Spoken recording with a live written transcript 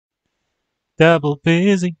Double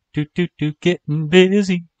busy, getting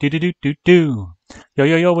busy, do.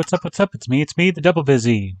 Yo, what's up? It's me, the Double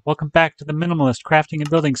Busy. Welcome back to the Minimalist Crafting and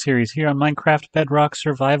Building series here on Minecraft Bedrock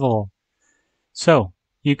Survival. So,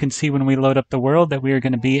 you can see when we load up the world that we are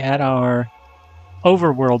going to be at our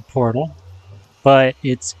overworld portal, but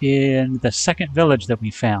it's in the second village that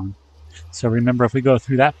we found. So remember, if we go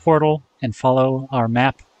through that portal and follow our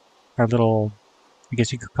map, our little, I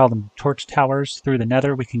guess you could call them torch towers through the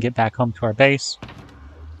nether, we can get back home to our base.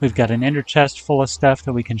 We've got an ender chest full of stuff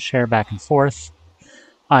that we can share back and forth.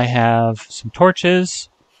 I have some torches.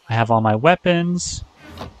 I have all my weapons.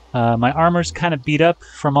 My armor's kind of beat up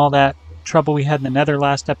from all that trouble we had in the nether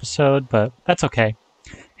last episode, but that's okay.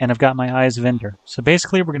 And I've got my eyes of ender. So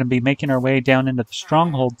basically, we're going to be making our way down into the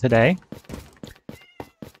Stronghold today.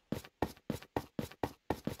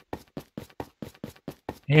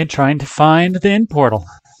 And trying to find the end portal.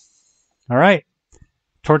 All right.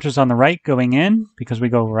 Torches on the right going in because we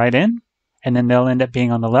go right in. And then they'll end up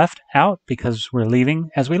being on the left out because we're leaving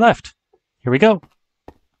as we left. Here we go.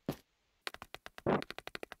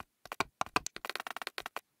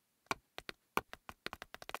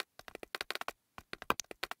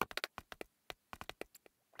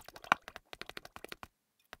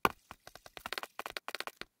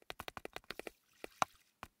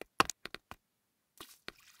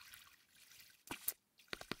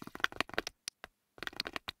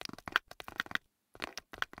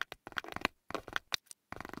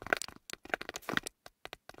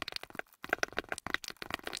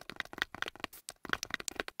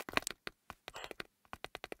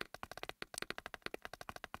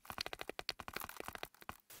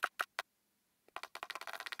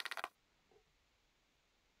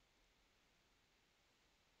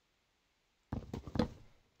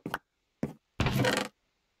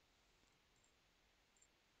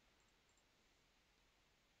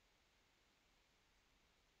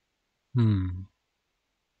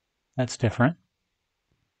 That's different.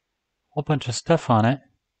 Whole bunch of stuff on it.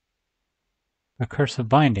 Recursive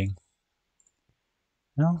binding.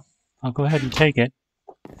 Well, I'll go ahead and take it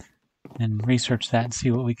and research that and see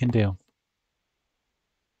what we can do.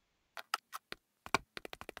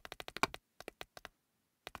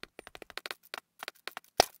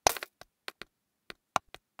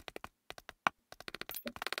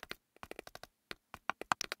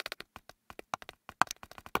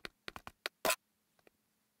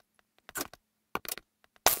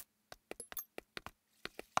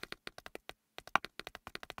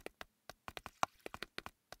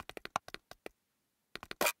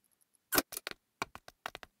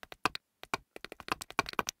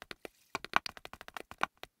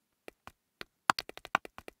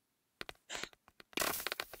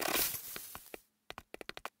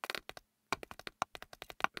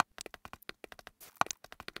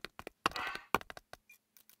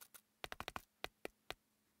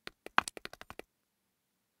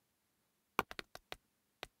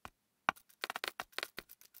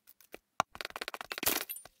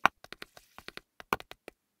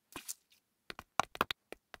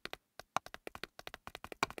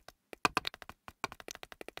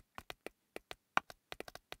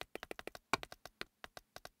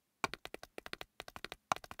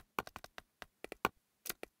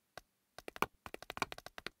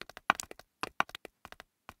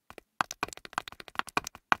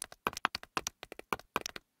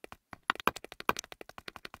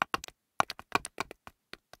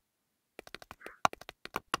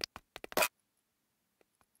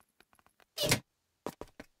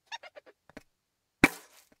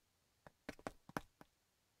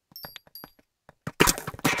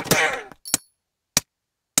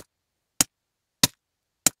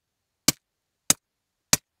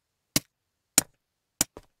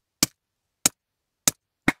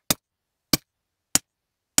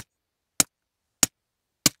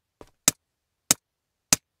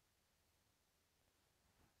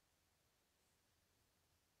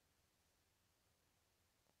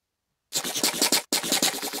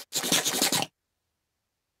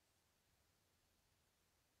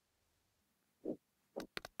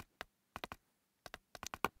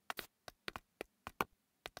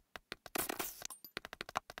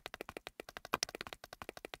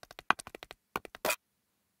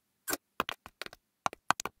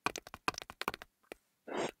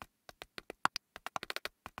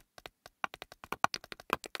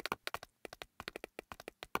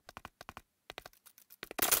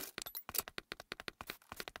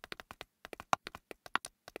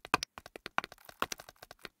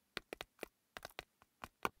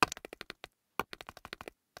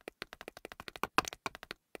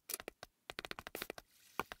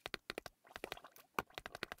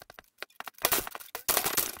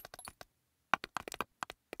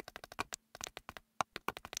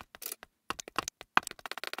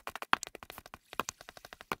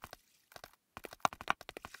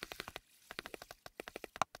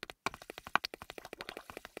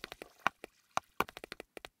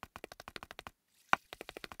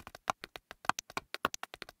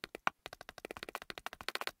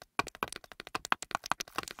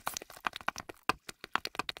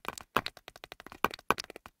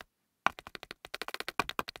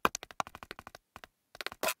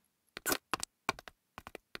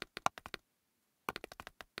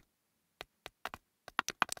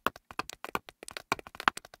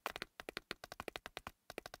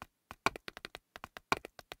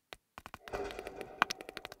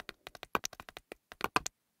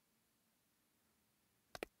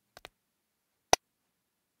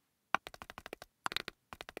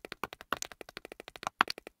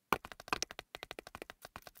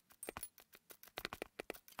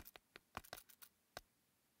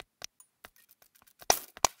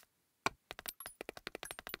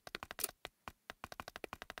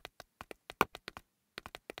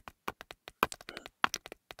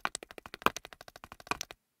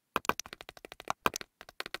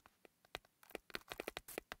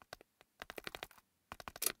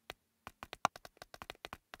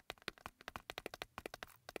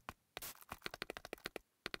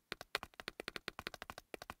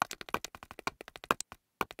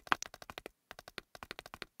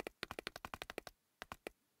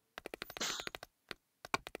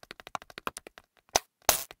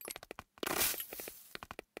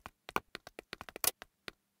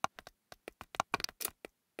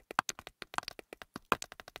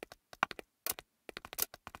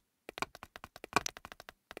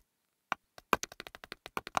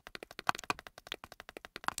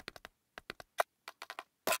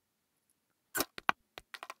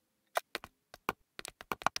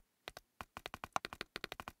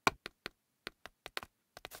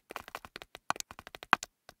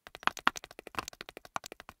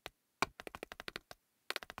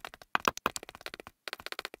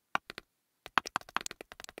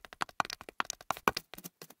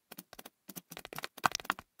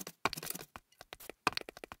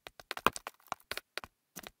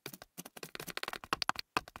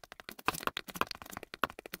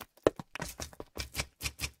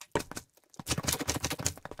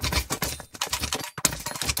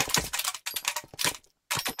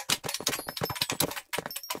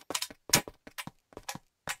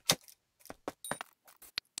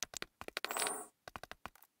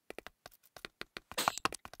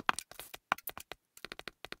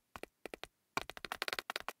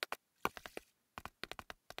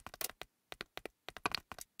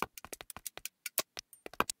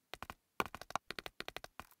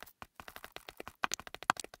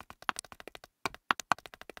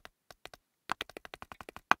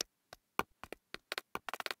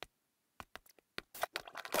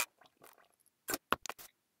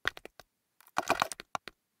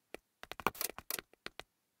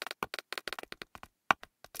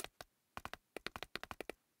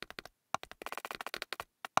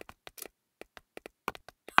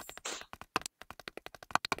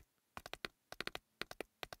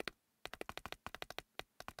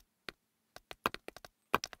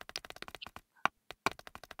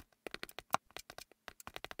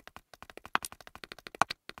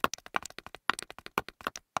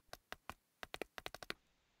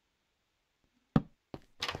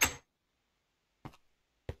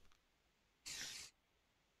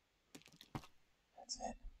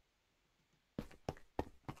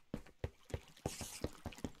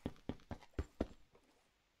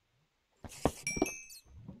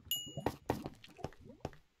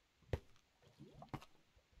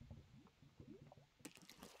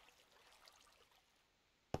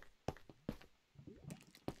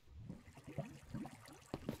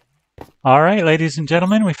 All right, ladies and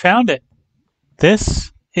gentlemen, we found it.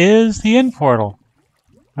 This is the end portal.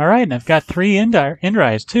 All right, and I've got 3 end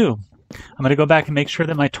eyes too. I'm going to go back and make sure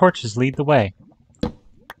that my torches lead the way.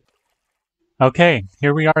 Okay,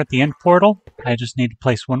 here we are at the end portal. I just need to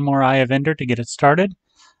place 1 more eye of ender to get it started.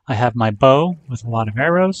 I have my bow with a lot of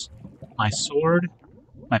arrows, my sword,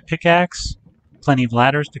 my pickaxe, plenty of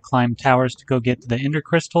ladders to climb towers to go get to the ender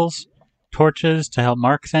crystals, torches to help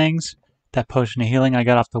mark things, that potion of healing I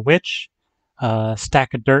got off the witch, a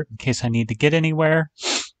stack of dirt in case I need to get anywhere.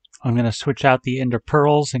 I'm going to switch out the ender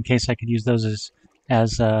pearls in case I could use those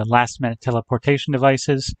as last-minute teleportation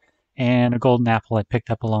devices, and a golden apple I picked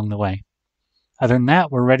up along the way. Other than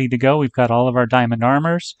that, we're ready to go. We've got all of our diamond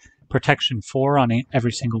armors, protection 4 on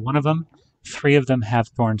every single one of them. 3 of them have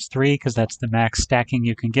thorns 3 because that's the max stacking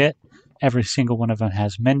you can get. Every single one of them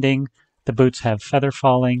has mending. The boots have feather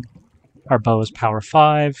falling. Our bow is power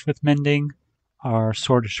 5 with mending. Our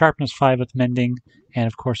sword is sharpness 5 with mending. And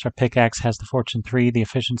of course our pickaxe has the fortune 3, the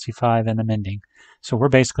efficiency 5, and the mending. So we're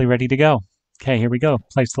basically ready to go. Okay, here we go.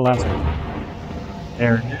 Place the last one.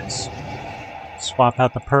 There it is. Swap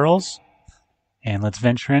out the pearls. And let's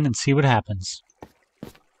venture in and see what happens.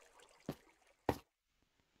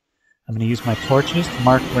 I'm going to use my torches to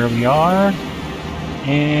mark where we are.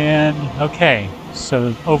 And, okay,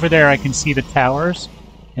 so over there I can see the towers,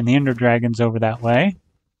 and the ender dragon's over that way.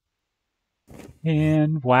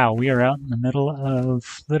 And, wow, we are out in the middle of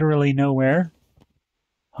literally nowhere.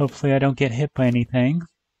 Hopefully I don't get hit by anything.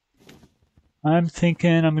 I'm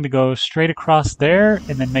thinking I'm going to go straight across there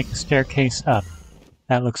and then make a staircase up.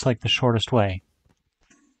 That looks like the shortest way.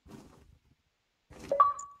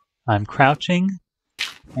 I'm crouching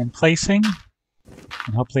and placing,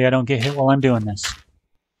 and hopefully I don't get hit while I'm doing this.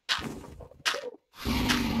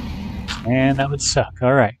 And that would suck.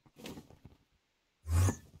 All right.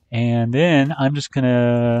 And then I'm just going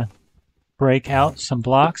to break out some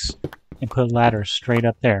blocks and put ladders straight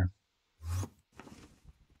up there.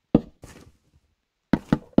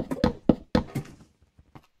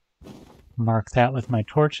 Mark that with my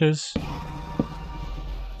torches.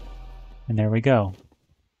 And there we go.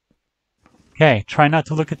 Okay, try not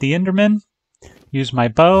to look at the Enderman. Use my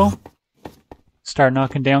bow. Start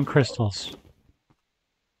knocking down crystals.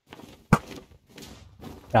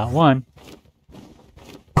 Got one.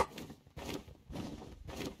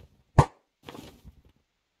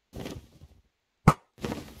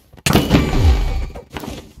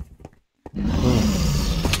 Ooh.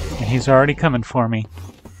 And he's already coming for me.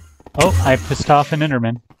 Oh, I pissed off an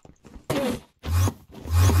Enderman.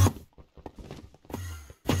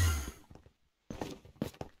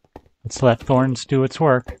 Let's let thorns do its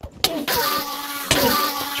work.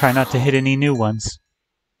 Try not to hit any new ones.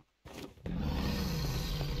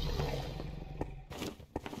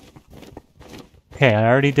 Okay, I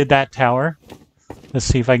already did that tower. Let's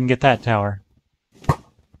see if I can get that tower.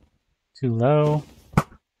 Too low.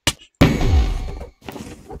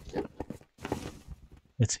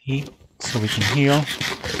 Let's eat so we can heal.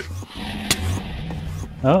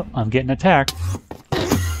 Oh, I'm getting attacked.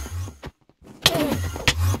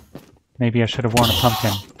 Maybe I should have worn a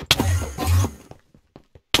pumpkin.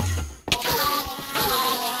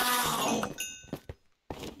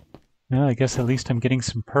 Well, I guess at least I'm getting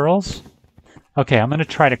some pearls. Okay, I'm going to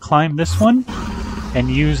try to climb this one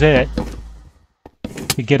and use it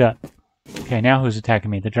to get up. Okay, now who's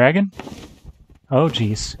attacking me? The dragon? Oh,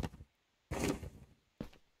 jeez.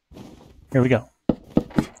 Here we go.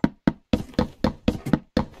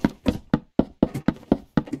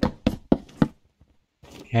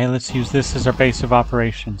 Okay, let's use this as our base of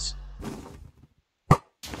operations.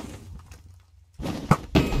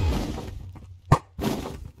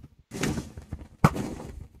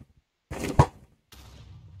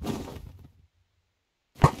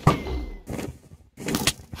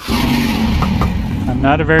 I'm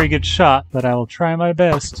not a very good shot, but I will try my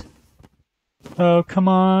best. Oh, come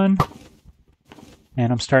on.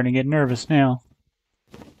 And I'm starting to get nervous now.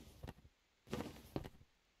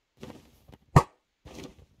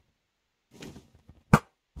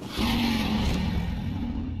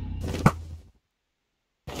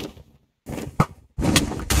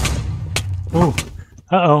 Ooh.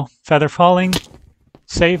 Uh-oh. Feather falling.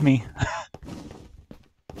 Save me.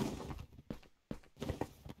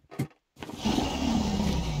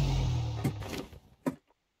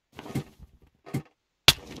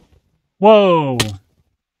 Whoa!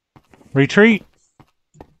 Retreat!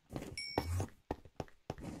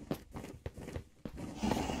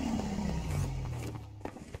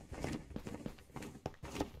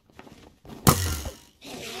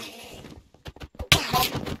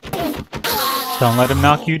 Don't let him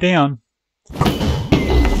knock you down.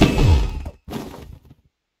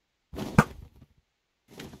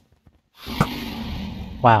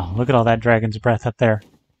 Wow, look at all that dragon's breath up there.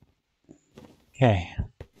 Okay.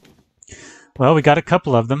 Well, we got a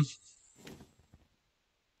couple of them.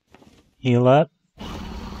 Heal up.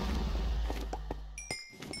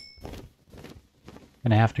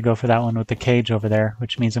 Gonna have to go for that one with the cage over there,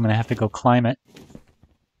 which means I'm gonna have to go climb it.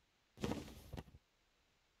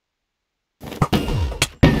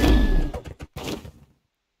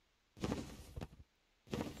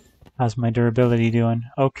 How's my durability doing?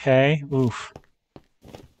 Okay. Oof.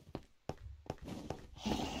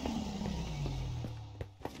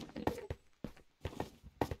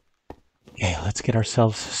 Okay, let's get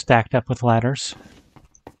ourselves stacked up with ladders.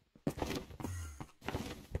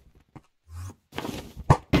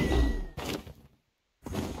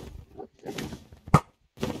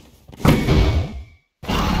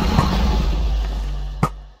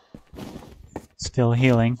 Still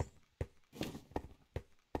healing.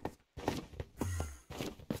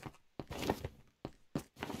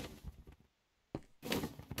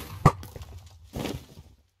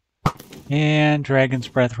 And dragon's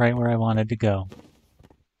breath right where I wanted to go.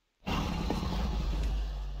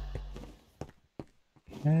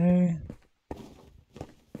 Okay.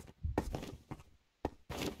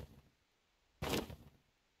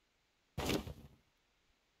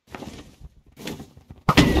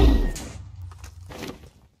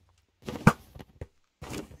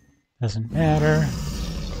 Doesn't matter.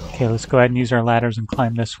 Okay, let's go ahead and use our ladders and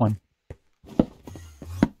climb this one.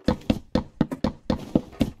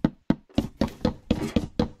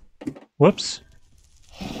 Whoops.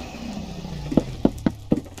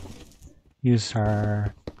 Use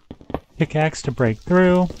our pickaxe to break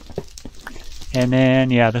through. And then,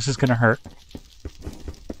 yeah, this is going to hurt.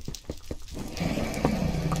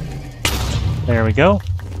 There we go.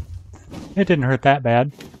 It didn't hurt that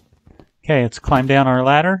bad. Okay, let's climb down our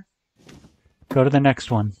ladder. Go to the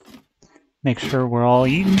next one. Make sure we're all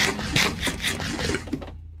eaten.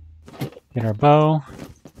 Get our bow.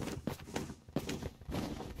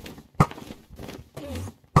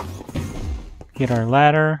 Get our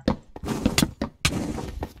ladder.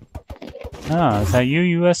 Oh, is that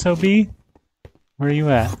you, USOB? Where are you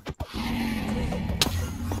at?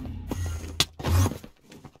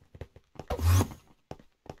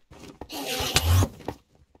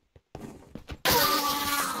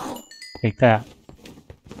 Take that.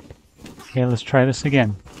 Okay, let's try this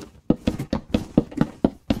again.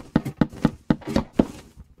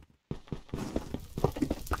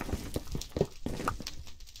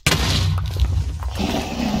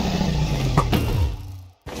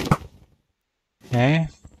 Okay.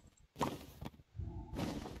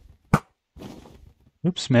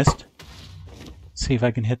 Oops, missed. Let's see if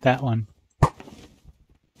I can hit that one. A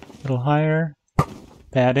little higher.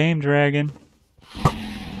 Bad aim, dragon.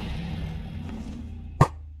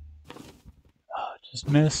 Just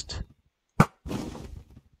missed.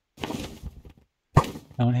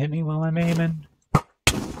 Don't hit me while I'm aiming.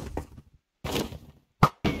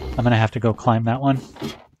 I'm gonna have to go climb that one.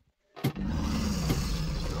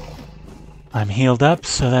 I'm healed up,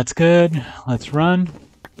 so that's good. Let's run.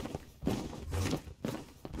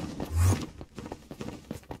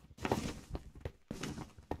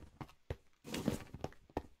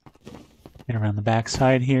 Get around the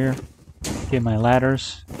backside here. Get my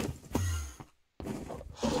ladders.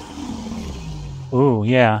 Ooh,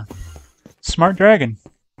 yeah. Smart dragon.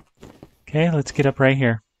 Okay, let's get up right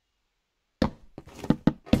here.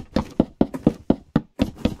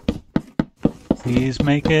 Please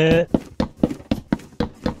make it.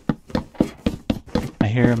 I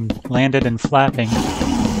hear him landed and flapping.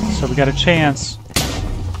 So we got a chance.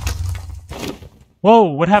 Whoa,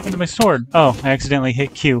 what happened to my sword? Oh, I accidentally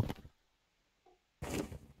hit Q.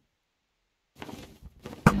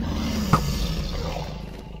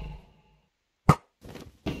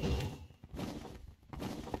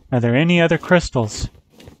 Are there any other crystals?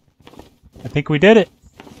 I think we did it.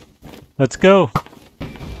 Let's go.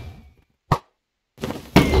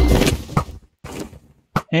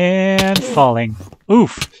 And falling.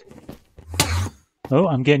 Oof. Oh,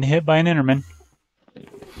 I'm getting hit by an Enderman.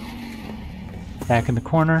 Back in the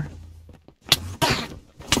corner.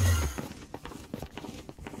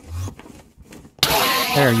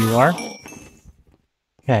 There you are.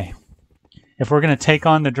 Okay. If we're going to take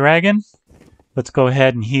on the dragon, let's go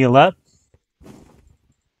ahead and heal up.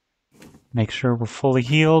 Make sure we're fully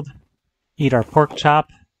healed. Eat our pork chop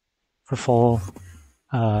for full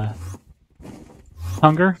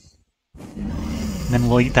hunger. And then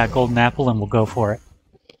we'll eat that golden apple and we'll go for it.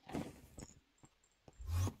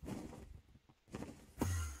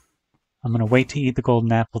 I'm going to wait to eat the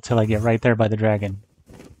golden apple till I get right there by the dragon.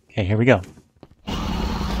 Okay, here we go.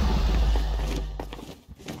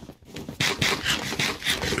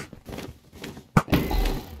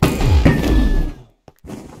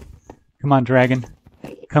 Come on, dragon.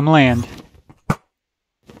 Come land.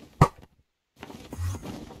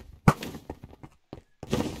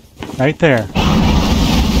 Right there.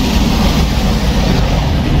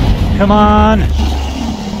 Come on!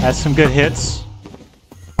 That's some good hits.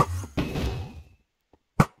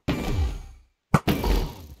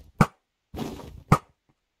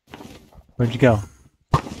 Where'd you go?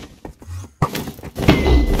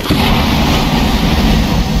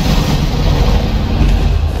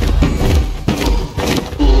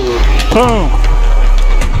 Boom!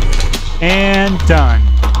 And done.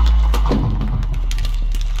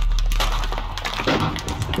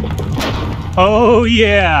 Oh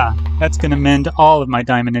yeah! That's gonna mend all of my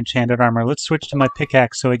diamond enchanted armor. Let's switch to my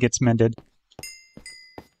pickaxe so it gets mended.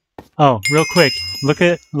 Oh, real quick. Look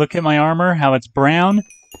at my armor, how it's brown.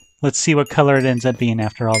 Let's see what color it ends up being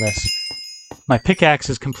after all this. My pickaxe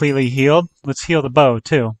is completely healed. Let's heal the bow,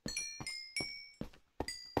 too.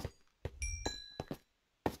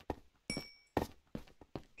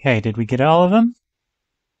 Okay, did we get all of them?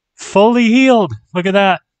 Fully healed! Look at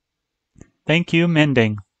that. Thank you,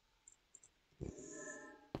 mending.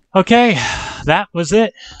 Okay, that was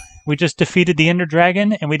it. We just defeated the Ender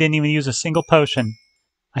Dragon, and we didn't even use a single potion.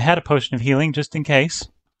 I had a potion of healing, just in case.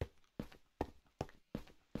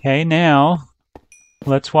 Okay, now,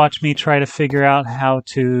 let's watch me try to figure out how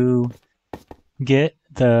to get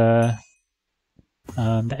the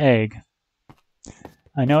egg.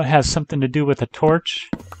 I know it has something to do with a torch.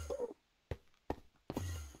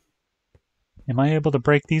 Am I able to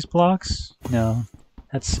break these blocks? No.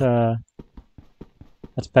 That's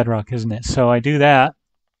bedrock, isn't it? So I do that.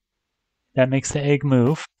 That makes the egg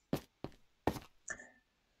move.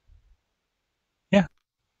 Yeah.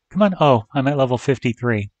 Come on. Oh, I'm at level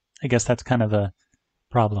 53. I guess that's kind of a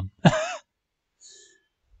problem.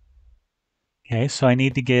 Okay, so I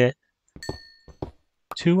need to get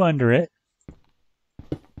 2 under it.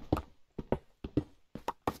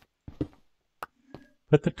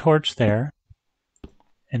 Put the torch there.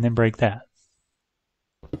 And then break that.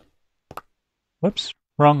 Whoops.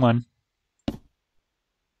 Wrong one.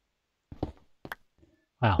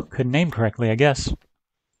 Wow, couldn't aim correctly, I guess.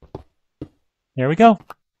 There we go.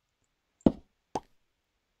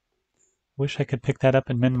 Wish I could pick that up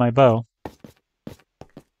and mend my bow.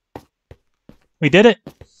 We did it!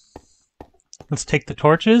 Let's take the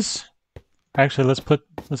torches. Actually,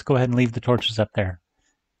 let's go ahead and leave the torches up there.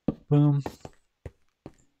 Boom.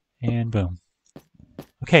 And boom.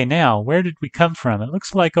 Okay, now, where did we come from? It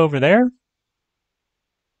looks like over there.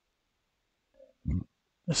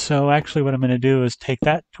 So actually what I'm going to do is take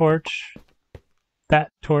that torch,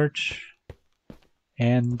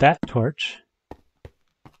 and that torch.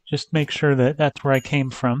 Just make sure that that's where I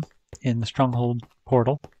came from in the Stronghold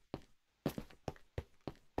portal.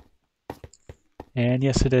 And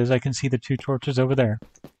yes, it is. I can see the 2 torches over there.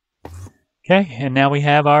 Okay, and now we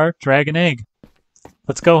have our dragon egg.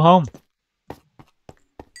 Let's go home.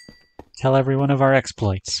 Tell everyone of our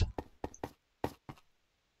exploits.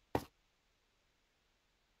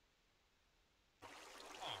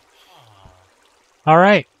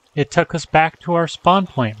 Alright, it took us back to our spawn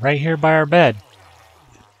point, right here by our bed.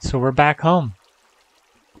 So we're back home.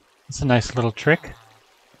 It's a nice little trick.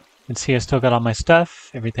 You can see I still got all my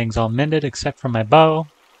stuff. Everything's all mended except for my bow.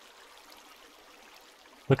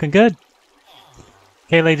 Looking good.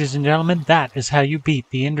 Okay, ladies and gentlemen, that is how you beat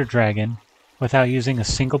the Ender Dragon without using a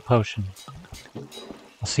single potion.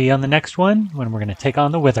 I'll see you on the next one when we're going to take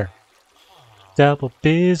on the Wither. Double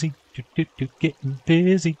busy, getting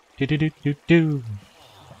busy, do.